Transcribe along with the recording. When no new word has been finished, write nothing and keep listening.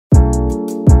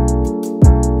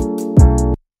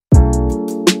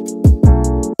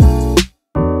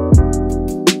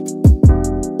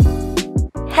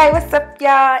Hey, what's up,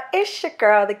 y'all? It's your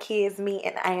girl, TheKeyisME,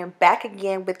 and I am back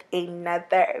again with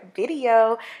another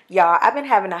video. Y'all, I've been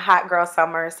having a hot girl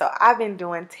summer, so I've been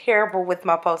doing terrible with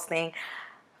my posting.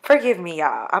 Forgive me,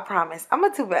 y'all. I promise. I'm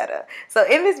going to do better. So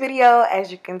in this video,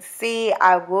 as you can see,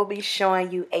 I will be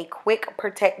showing you a quick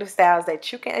protective styles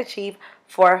that you can achieve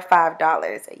for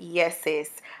 $5. Yes, sis.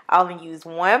 I only use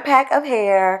one pack of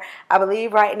hair. I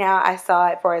believe right now I saw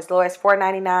it for as low as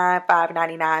 $4.99,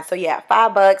 $5.99. So yeah,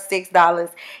 $5, $6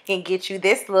 can get you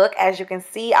this look. As you can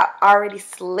see, I already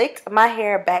slicked my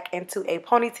hair back into a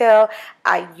ponytail.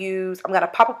 I'm going to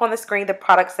pop up on the screen the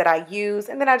products that I use,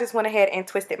 and then I just went ahead and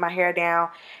twisted my hair down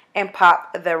and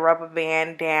pop the rubber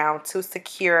band down to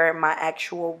secure my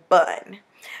actual bun.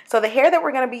 So the hair that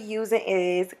we're going to be using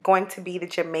is going to be the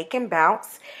Jamaican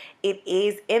Bounce. It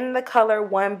is in the color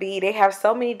 1B. They have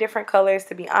so many different colors,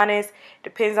 to be honest.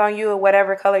 Depends on you or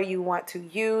whatever color you want to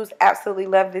use. Absolutely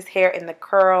love this hair in the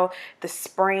curl, the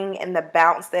spring, and the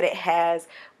bounce that it has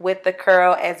with the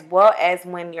curl, as well as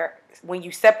when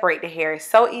you separate the hair. It's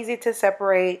so easy to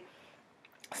separate.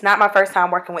 It's not my first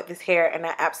time working with this hair, and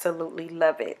I absolutely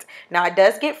love it. Now, it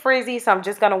does get frizzy, so I'm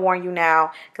just going to warn you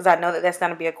now because I know that that's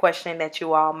going to be a question that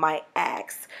you all might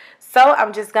ask. So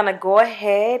I'm just going to go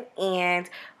ahead and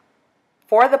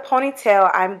for the ponytail,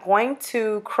 I'm going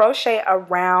to crochet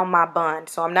around my bun.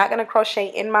 So I'm not going to crochet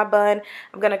in my bun.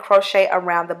 I'm going to crochet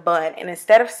around the bun. And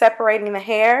instead of separating the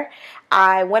hair,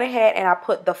 I went ahead and I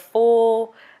put the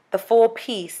full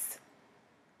piece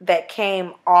that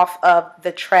came off of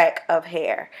the track of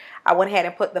hair. I went ahead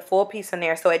and put the full piece in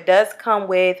there. So it does come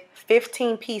with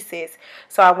 15 pieces.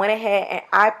 So I went ahead and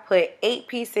I put 8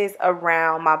 pieces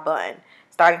around my bun,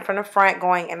 starting from the front,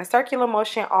 going in a circular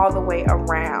motion all the way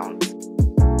around.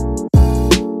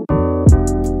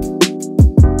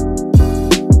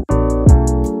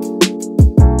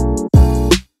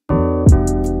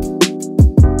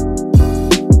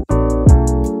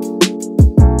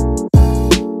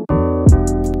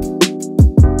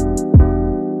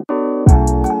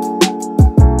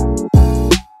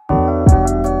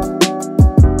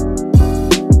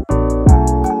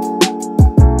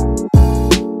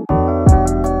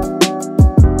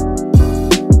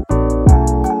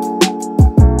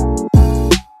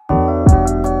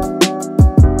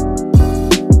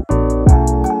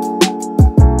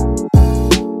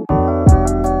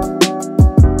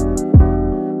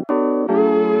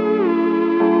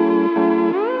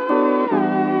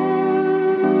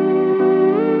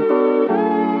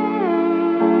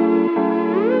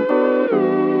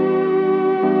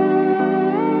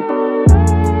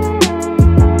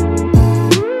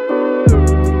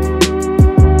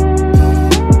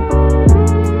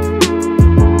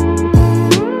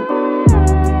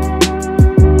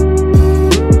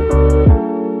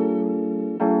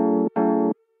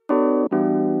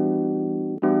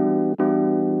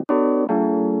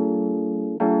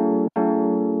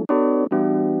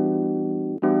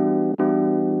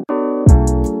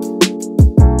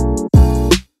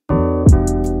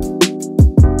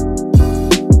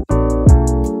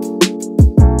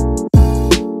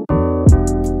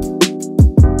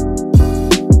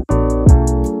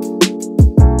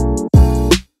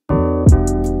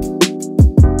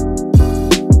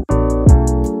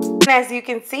 As you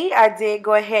can see, I did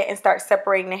go ahead and start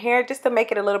separating the hair just to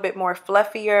make it a little bit more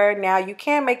fluffier. Now, you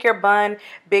can make your bun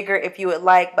bigger if you would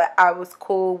like, but I was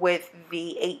cool with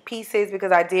the 8 pieces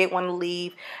because I did want to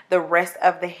leave the rest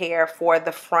of the hair for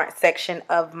the front section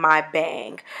of my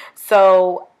bang.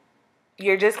 So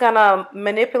you're just going to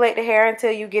manipulate the hair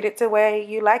until you get it to the way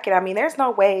you like it. I mean, there's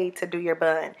no way to do your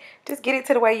bun. Just get it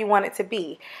to the way you want it to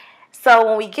be. So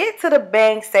when we get to the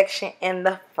bang section in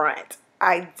the front,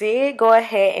 I did go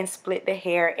ahead and split the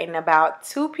hair in about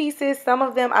 2 pieces. Some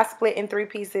of them I split in 3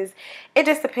 pieces. It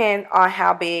just depends on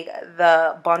how big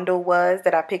the bundle was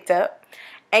that I picked up.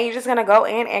 And you're just going to go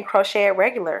in and crochet it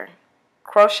regular.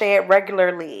 Crochet it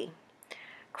regularly.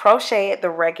 Crochet it the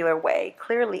regular way.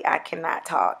 Clearly, I cannot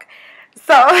talk.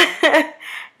 So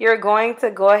you're going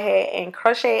to go ahead and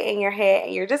crochet it in your head,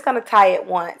 and you're just going to tie it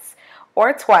once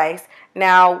or twice.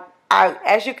 Now,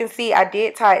 as you can see, I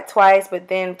did tie it twice, but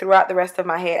then throughout the rest of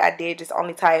my head, I did just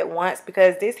only tie it once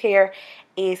because this hair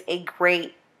is a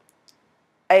great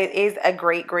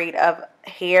grade of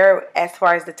hair as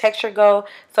far as the texture goes.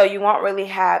 So you won't really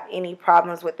have any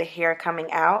problems with the hair coming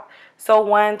out. So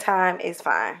one time is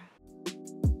fine.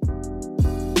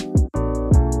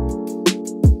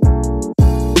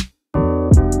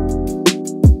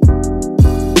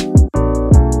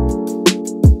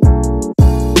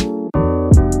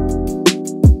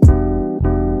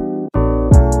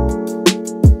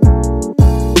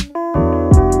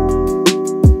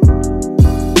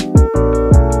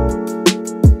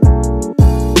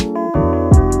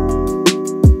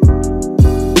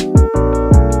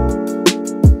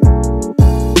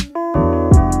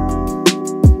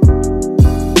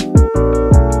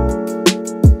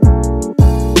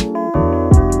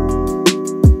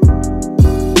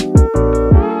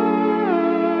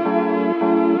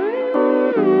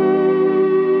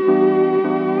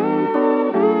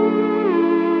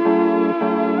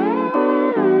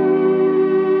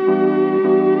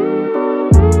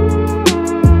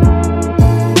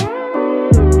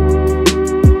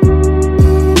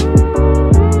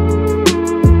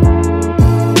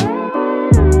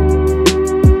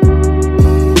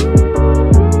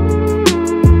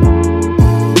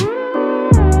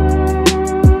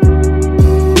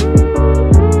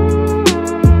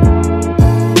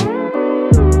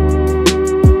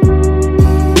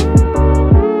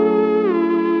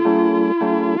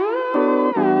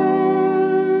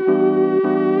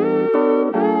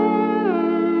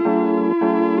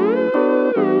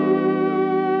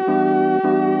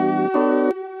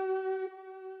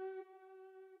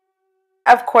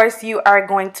 Of course, you are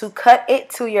going to cut it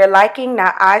to your liking.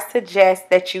 Now, I suggest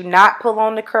that you not pull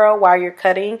on the curl while you're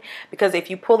cutting, because if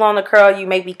you pull on the curl, you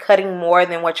may be cutting more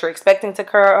than what you're expecting to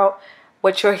curl.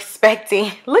 What you're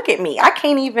expecting. Look at me. I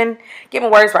can't even get my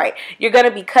words right. You're going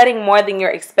to be cutting more than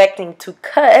you're expecting to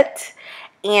cut.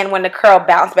 And when the curl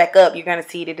bounce back up, you're going to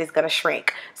see that it's going to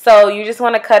shrink. So you just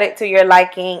want to cut it to your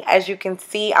liking. As you can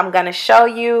see, I'm going to show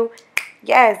you.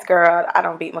 Yes, girl, I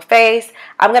don't beat my face.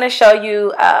 I'm going to show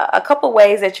you a couple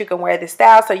ways that you can wear this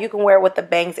style. So you can wear it with the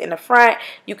bangs in the front.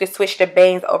 You can switch the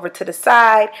bangs over to the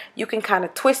side. You can kind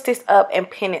of twist this up and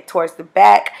pin it towards the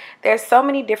back. There's so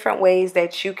many different ways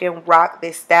that you can rock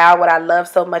this style. What I love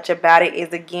so much about it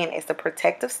is, again, it's a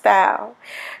protective style.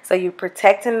 So you're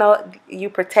protecting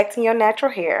your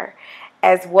natural hair,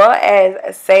 as well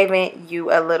as saving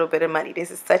you a little bit of money. This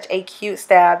is such a cute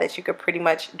style that you could pretty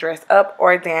much dress up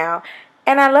or down.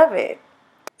 And I love it.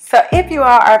 So if you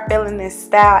all are feeling this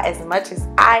style as much as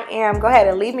I am, go ahead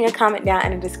and leave me a comment down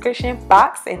in the description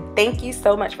box. And thank you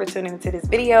so much for tuning into this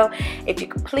video. If you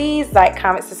could please like,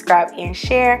 comment, subscribe, and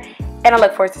share. And I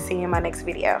look forward to seeing you in my next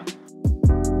video.